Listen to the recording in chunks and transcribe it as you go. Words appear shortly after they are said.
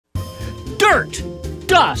Dirt,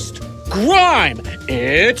 dust, grime,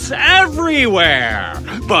 it's everywhere.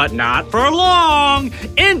 But not for long.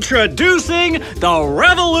 Introducing the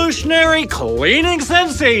revolutionary cleaning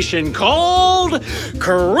sensation called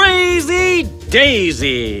Crazy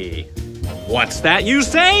Daisy. What's that you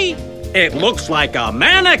say? It looks like a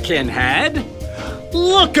mannequin head.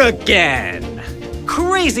 Look again.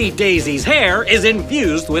 Crazy Daisy's hair is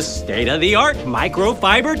infused with state-of-the-art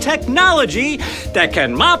microfiber technology that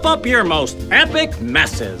can mop up your most epic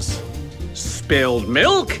messes. Spilled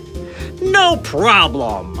milk? No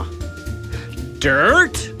problem.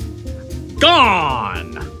 Dirt?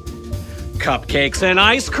 Gone. Cupcakes and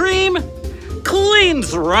ice cream?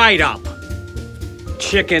 Cleans right up.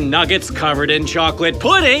 Chicken nuggets covered in chocolate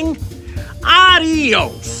pudding?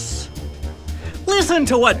 Adios. Listen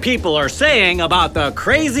to what people are saying about the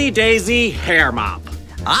Crazy Daisy hair mop.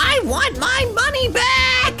 I want my money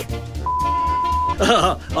back!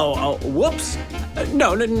 Whoops.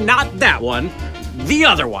 No, not that one. The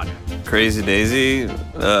other one. Crazy Daisy?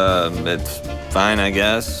 It's fine, I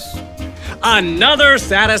guess. Another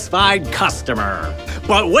satisfied customer.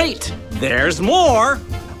 But wait, there's more.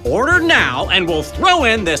 Order now and we'll throw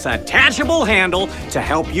in this attachable handle to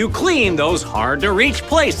help you clean those hard-to-reach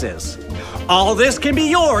places. All this can be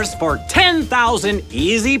yours for 10,000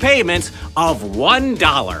 easy payments of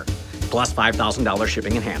 $1, plus $5,000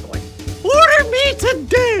 shipping and handling. Order me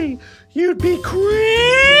today! You'd be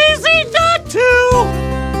crazy not to!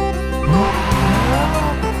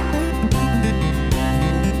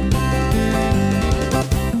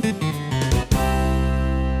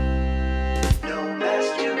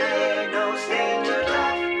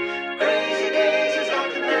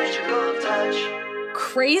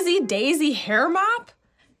 Crazy Daisy hair mop?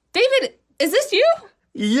 David, is this you?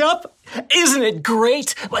 Yup. Isn't it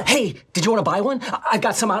great? Hey, did you want to buy one? I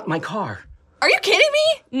got some out in my car. Are you kidding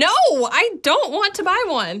me? No, I don't want to buy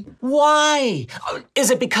one. Why?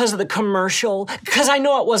 Is it because of the commercial? Because I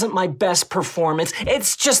know it wasn't my best performance.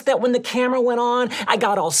 It's just that when the camera went on, I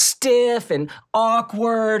got all stiff and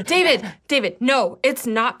awkward. David, no, it's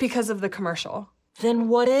not because of the commercial. Then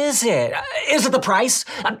what is it? Is it the price?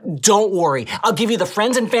 Don't worry. I'll give you the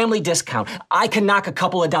friends and family discount. I can knock a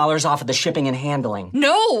couple of dollars off of the shipping and handling.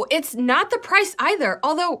 No, it's not the price either,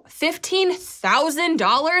 although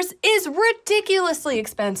 $15,000 is ridiculously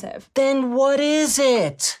expensive. Then what is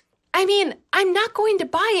it? I mean, I'm not going to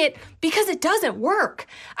buy it because it doesn't work.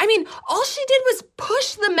 I mean, all she did was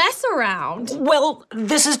push the mess around. Well,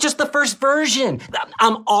 this is just the first version.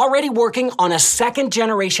 I'm already working on a second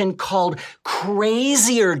generation called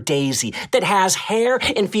Crazier Daisy that has hair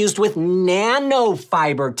infused with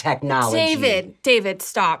nanofiber technology. David,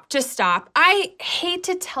 stop. Just stop. I hate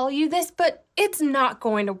to tell you this, but it's not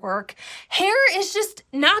going to work. Hair is just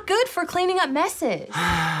not good for cleaning up messes.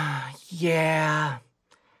 Yeah.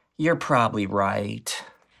 You're probably right.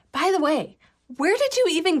 By the way, where did you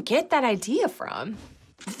even get that idea from?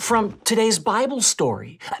 From today's Bible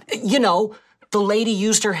story. You know, the lady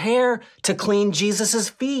used her hair to clean Jesus'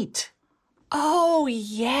 feet. Oh,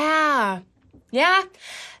 yeah. Yeah,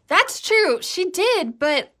 that's true. She did,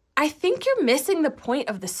 but I think you're missing the point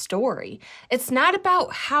of the story. It's not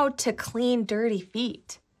about how to clean dirty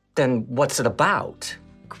feet. Then what's it about?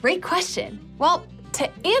 Great question. Well, to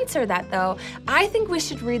answer that, though, I think we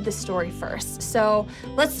should read the story first. So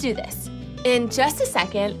let's do this. In just a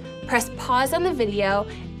second, press pause on the video,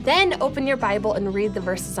 then open your Bible and read the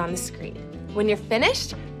verses on the screen. When you're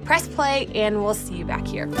finished, press play and we'll see you back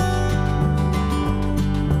here.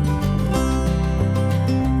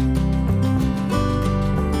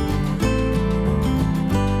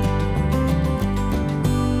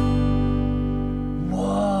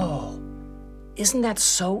 Whoa, isn't that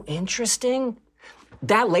so interesting?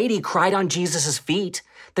 That lady cried on Jesus' feet,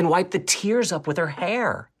 then wiped the tears up with her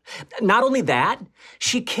hair. Not only that,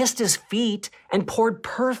 she kissed his feet and poured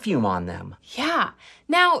perfume on them. Yeah.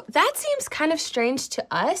 Now, that seems kind of strange to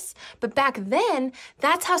us, but back then,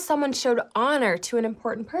 that's how someone showed honor to an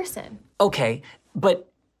important person. Okay,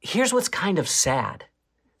 but here's what's kind of sad.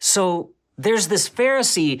 So there's this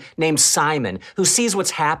Pharisee named Simon who sees what's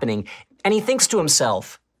happening, and he thinks to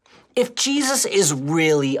himself, if Jesus is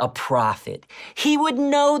really a prophet, he would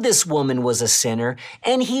know this woman was a sinner,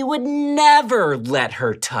 and he would never let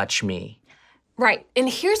her touch me. Right, and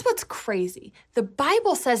here's what's crazy. The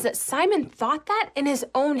Bible says that Simon thought that in his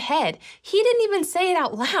own head. He didn't even say it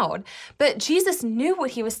out loud, but Jesus knew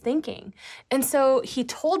what he was thinking. And so he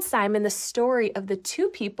told Simon the story of the two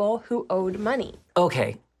people who owed money.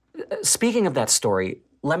 Okay, speaking of that story,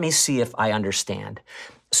 let me see if I understand.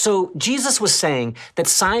 So Jesus was saying that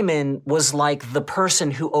Simon was like the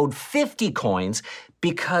person who owed 50 coins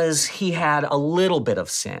because he had a little bit of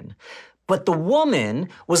sin. But the woman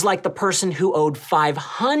was like the person who owed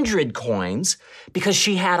 500 coins because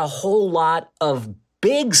she had a whole lot of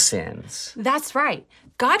big sins. That's right.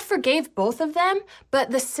 God forgave both of them,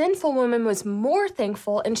 but the sinful woman was more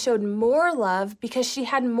thankful and showed more love because she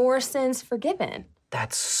had more sins forgiven.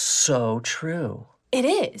 That's so true. It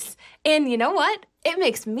is. And you know what? It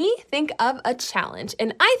makes me think of a challenge,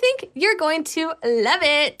 and I think you're going to love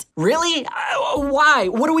it. Really? Why?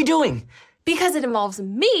 What are we doing? Because it involves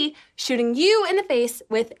me shooting you in the face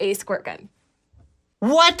with a squirt gun.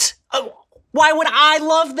 What? Why would I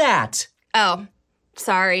love that? Oh,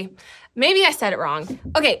 sorry. Maybe I said it wrong.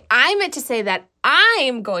 Okay, I meant to say that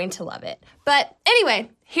I'm going to love it. But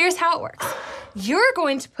anyway, here's how it works. You're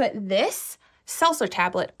going to put this seltzer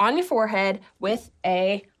tablet on your forehead with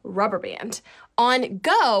a rubber band. On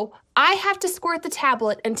go, I have to squirt the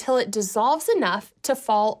tablet until it dissolves enough to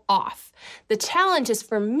fall off. The challenge is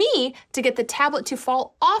for me to get the tablet to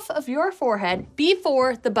fall off of your forehead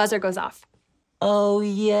before the buzzer goes off. Oh,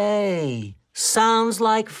 yay. Sounds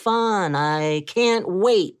like fun. I can't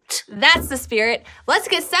wait. That's the spirit. Let's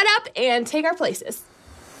get set up and take our places.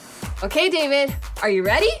 Okay, David, are you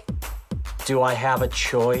ready? Do I have a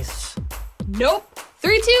choice? Nope.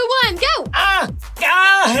 3, 2, 1, go! Oh,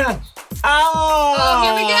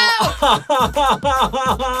 here we go.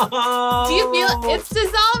 Do you feel it's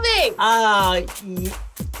dissolving?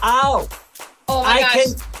 Ow. Oh my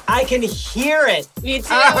gosh. I can hear it. Me too.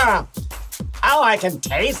 Oh, I can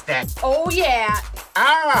taste it. Oh yeah.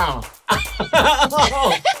 Oh.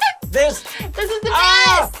 This is the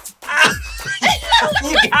best.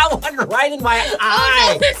 You got one right in my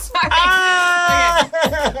eye. Oh, no, sorry.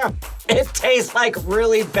 Okay. It tastes like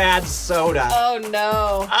really bad soda. Oh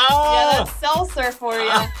no. Oh. Yeah, that's seltzer for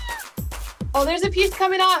you. Oh, there's a piece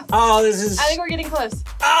coming off. Oh, this is... I think we're getting close.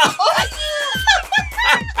 Oh,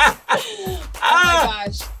 Oh my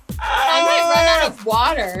gosh. I might run out of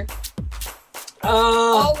water.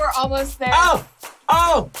 Oh, we're almost there.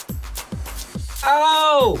 Oh!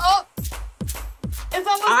 It's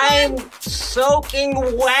almost I'm done. soaking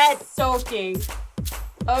wet. Soaking.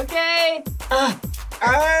 Okay.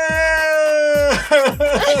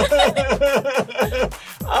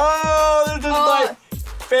 This is my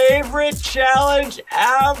favorite challenge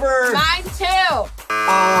ever. Mine too.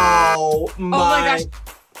 Oh my gosh.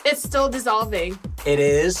 It's still dissolving. It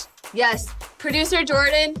is? Yes. Producer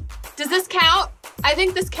Jordan, does this count? I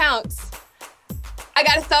think this counts. I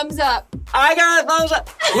got a thumbs up. I got a thumbs up.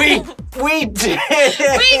 We did it.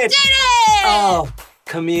 We did it! Oh,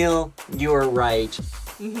 Camille, you are right.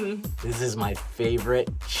 Mm-hmm. This is my favorite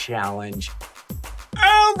challenge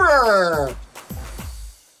ever.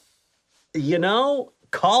 You know,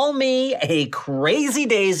 call me a crazy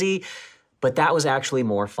daisy, but that was actually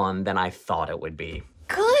more fun than I thought it would be.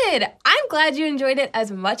 Good. I'm glad you enjoyed it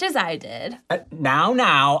as much as I did.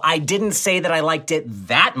 Now, I didn't say that I liked it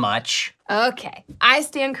that much. Okay, I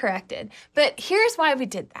stand corrected. But here's why we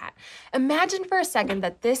did that. Imagine for a second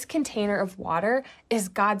that this container of water is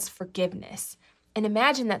God's forgiveness. And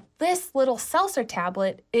imagine that this little seltzer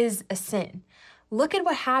tablet is a sin. Look at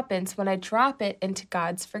what happens when I drop it into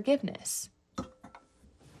God's forgiveness.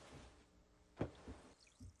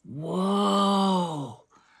 Whoa.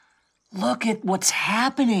 Look at what's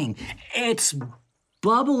happening. It's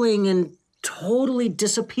bubbling and totally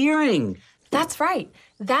disappearing. That's right.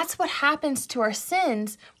 That's what happens to our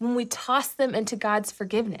sins when we toss them into God's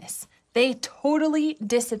forgiveness. They totally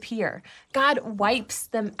disappear. God wipes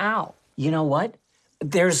them out. You know what?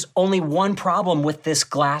 There's only one problem with this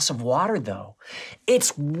glass of water, though.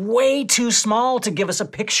 It's way too small to give us a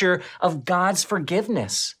picture of God's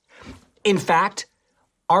forgiveness. In fact,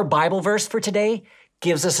 our Bible verse for today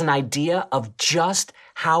gives us an idea of just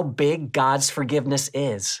how big God's forgiveness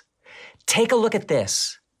is. Take a look at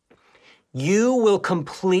this. You will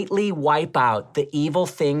completely wipe out the evil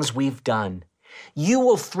things we've done. You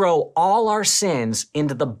will throw all our sins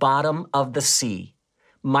into the bottom of the sea.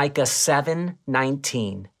 Micah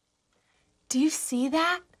 7:19. Do you see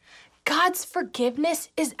that? God's forgiveness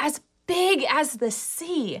is as big as the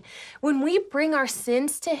sea. When we bring our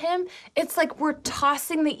sins to Him, it's like we're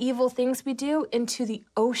tossing the evil things we do into the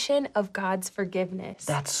ocean of God's forgiveness.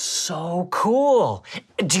 That's so cool.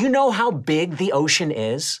 Do you know how big the ocean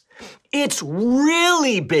is? It's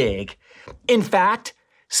really big. In fact,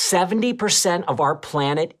 70% of our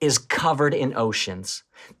planet is covered in oceans.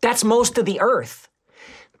 That's most of the Earth.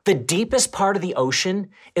 The deepest part of the ocean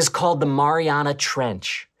is called the Mariana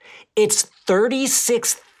Trench. It's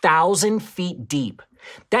 36,000 feet deep.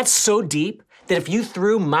 That's so deep that if you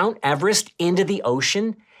threw Mount Everest into the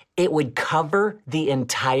ocean, it would cover the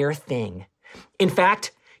entire thing. In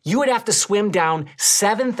fact, you would have to swim down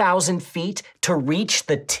 7,000 feet to reach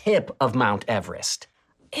the tip of Mount Everest.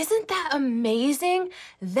 Isn't that amazing?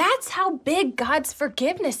 That's how big God's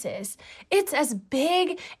forgiveness is. It's as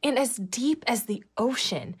big and as deep as the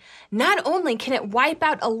ocean. Not only can it wipe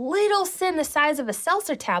out a little sin the size of a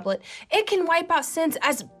seltzer tablet, it can wipe out sins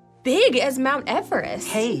as big as Mount Everest.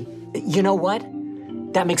 Hey, you know what?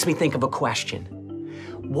 That makes me think of a question.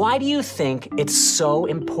 Why do you think it's so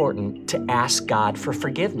important to ask God for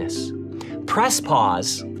forgiveness? Press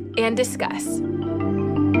pause And discuss.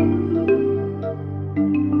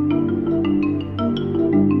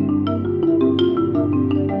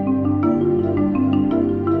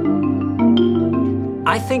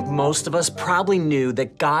 I think most of us probably knew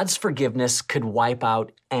that God's forgiveness could wipe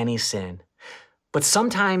out any sin. But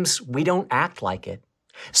sometimes we don't act like it.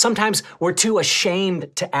 Sometimes we're too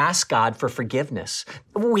ashamed to ask God for forgiveness.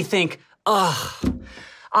 We think,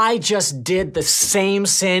 I just did the same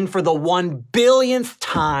sin for the 1 billionth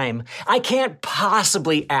time. I can't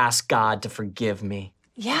possibly ask God to forgive me.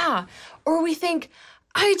 Yeah, or we think,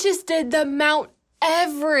 I just did the Mount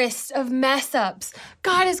Everest of mess ups.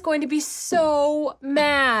 God is going to be so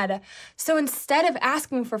mad. So instead of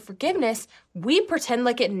asking for forgiveness, we pretend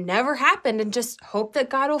like it never happened and just hope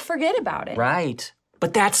that God will forget about it. Right.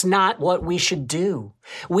 But that's not what we should do.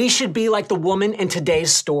 We should be like the woman in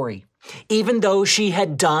today's story. Even though she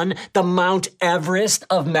had done the Mount Everest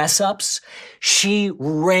of mess-ups, she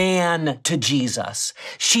ran to Jesus.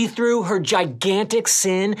 She threw her gigantic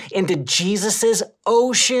sin into Jesus's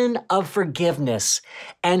ocean of forgiveness,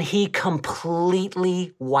 and he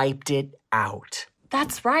completely wiped it out.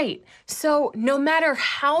 That's right. So no matter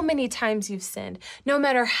how many times you've sinned, no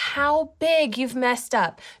matter how big you've messed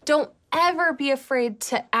up, don't ever be afraid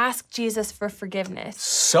to ask Jesus for forgiveness.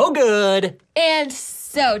 So good. And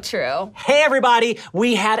so true. Hey, everybody.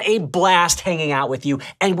 We had a blast hanging out with you,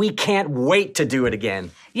 and we can't wait to do it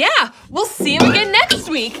again. Yeah, we'll see you again next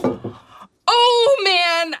week. Oh,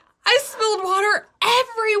 man, I spilled water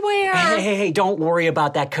everywhere. Hey, don't worry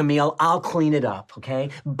about that, Camille. I'll clean it up, okay?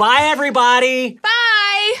 Bye, everybody.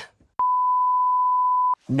 Bye.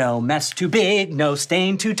 No mess too big, no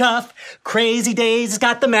stain too tough. Crazy Days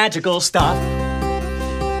got the magical stuff.